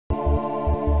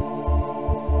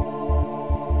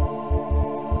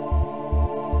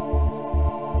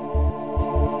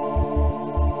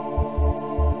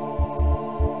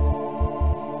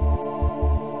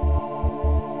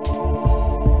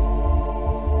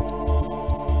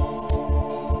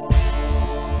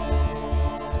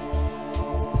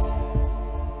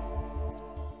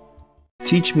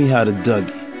Teach Me How to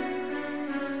Dougie,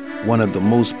 one of the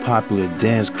most popular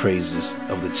dance crazes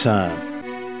of the time,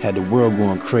 had the world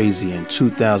going crazy in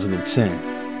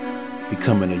 2010,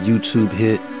 becoming a YouTube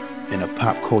hit and a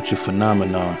pop culture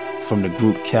phenomenon from the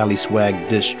group Cali Swag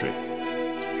District.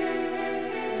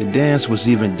 The dance was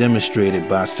even demonstrated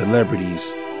by celebrities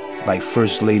like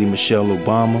First Lady Michelle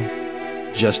Obama,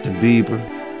 Justin Bieber,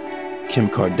 Kim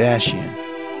Kardashian,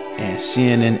 and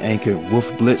CNN anchor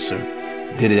Wolf Blitzer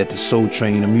did it at the Soul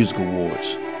Train and Music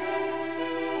Awards.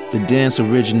 The dance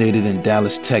originated in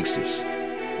Dallas, Texas,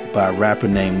 by a rapper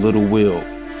named Lil Will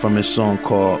from his song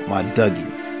called My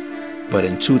Dougie. But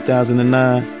in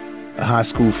 2009, a high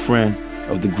school friend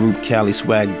of the group Cali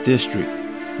Swag District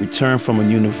returned from a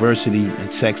university in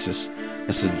Texas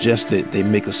and suggested they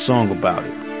make a song about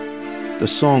it. The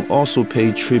song also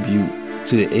paid tribute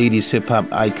to the 80s hip-hop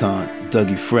icon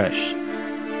Dougie Fresh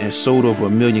and sold over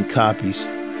 1 million copies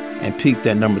and peaked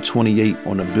at number 28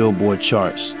 on the Billboard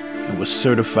charts and was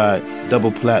certified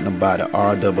double platinum by the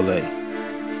RAA.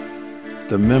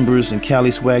 The members in Cali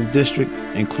Swag District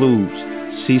includes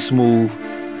C Smooth,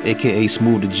 aka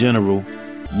Smooth the General,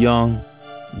 Young,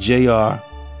 JR,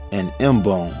 and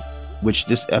M-Bone, which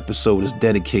this episode is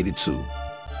dedicated to.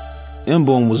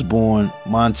 M-Bone was born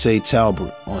Monte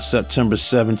Talbert on September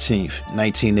 17,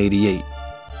 1988.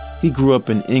 He grew up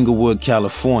in Inglewood,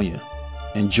 California,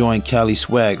 and joined Cali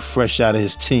Swag fresh out of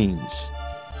his teens.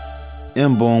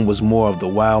 M-Bone was more of the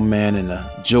wild man and a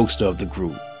jokester of the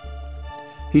group.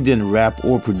 He didn't rap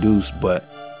or produce, but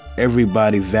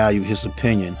everybody valued his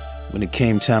opinion when it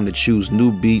came time to choose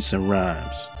new beats and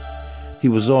rhymes. He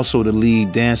was also the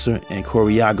lead dancer and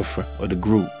choreographer of the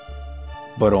group.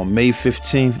 But on May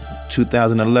 15,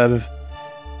 2011,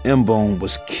 M-Bone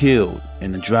was killed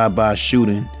in a drive-by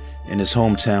shooting in his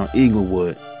hometown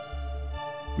Inglewood.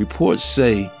 Reports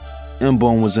say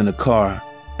M-Bone was in a car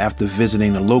after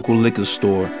visiting a local liquor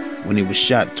store when he was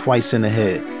shot twice in the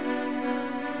head.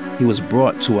 He was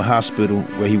brought to a hospital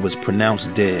where he was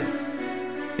pronounced dead.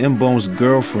 M-Bone's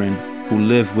girlfriend, who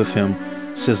lived with him,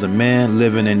 says a man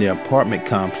living in their apartment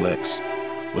complex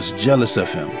was jealous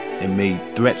of him and made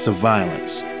threats of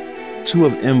violence. Two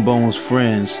of M-Bone's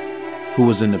friends, who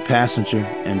was in the passenger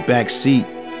and back seat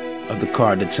of the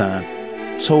car at the time,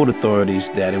 told authorities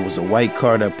that it was a white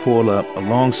car that pulled up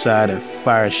alongside and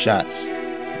fired shots.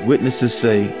 Witnesses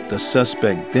say the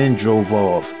suspect then drove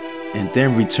off and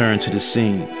then returned to the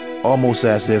scene, almost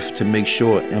as if to make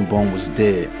sure M-Bone was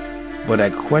dead. But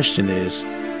that question is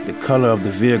the color of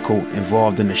the vehicle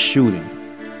involved in the shooting.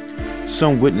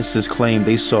 Some witnesses claim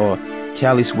they saw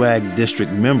Cali Swag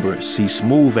District member C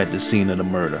Smooth at the scene of the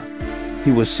murder.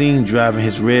 He was seen driving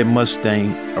his red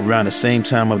Mustang around the same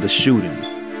time of the shooting,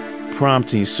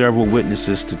 prompting several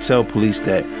witnesses to tell police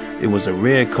that it was a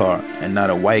red car and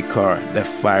not a white car that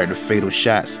fired the fatal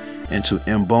shots into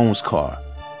M-Bone's car.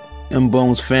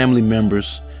 M-Bone's family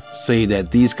members say that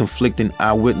these conflicting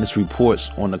eyewitness reports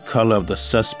on the color of the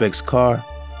suspect's car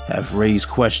have raised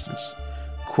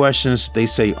questions they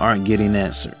say aren't getting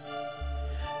answered.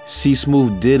 C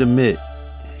Smooth did admit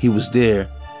he was there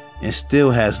and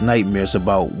still has nightmares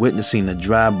about witnessing the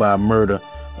drive-by murder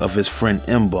of his friend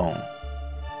M-Bone,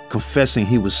 confessing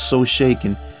he was so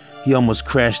shaken he almost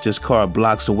crashed his car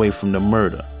blocks away from the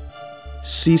murder.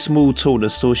 C Smooth told the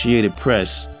Associated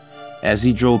Press as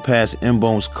he drove past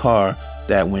M-Bone's car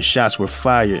that when shots were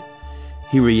fired,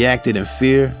 he reacted in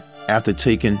fear after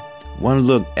taking one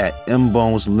look at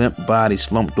M-Bone's limp body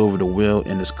slumped over the wheel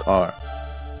in his car.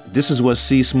 This is what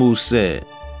C Smooth said: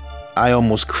 "I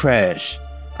almost crashed.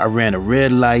 I ran a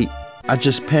red light. I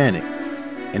just panicked.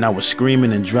 And I was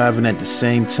screaming and driving at the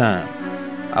same time.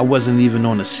 I wasn't even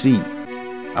on the seat.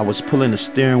 I was pulling the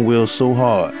steering wheel so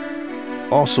hard."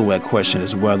 Also at question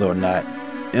is whether or not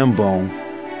M-Bone,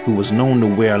 who was known to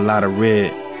wear a lot of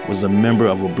red, was a member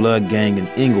of a blood gang in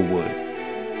Inglewood.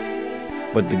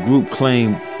 But the group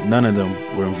claimed none of them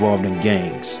were involved in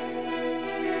gangs.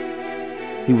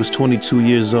 He was 22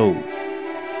 years old.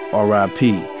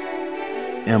 R.I.P.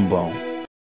 M-Bone.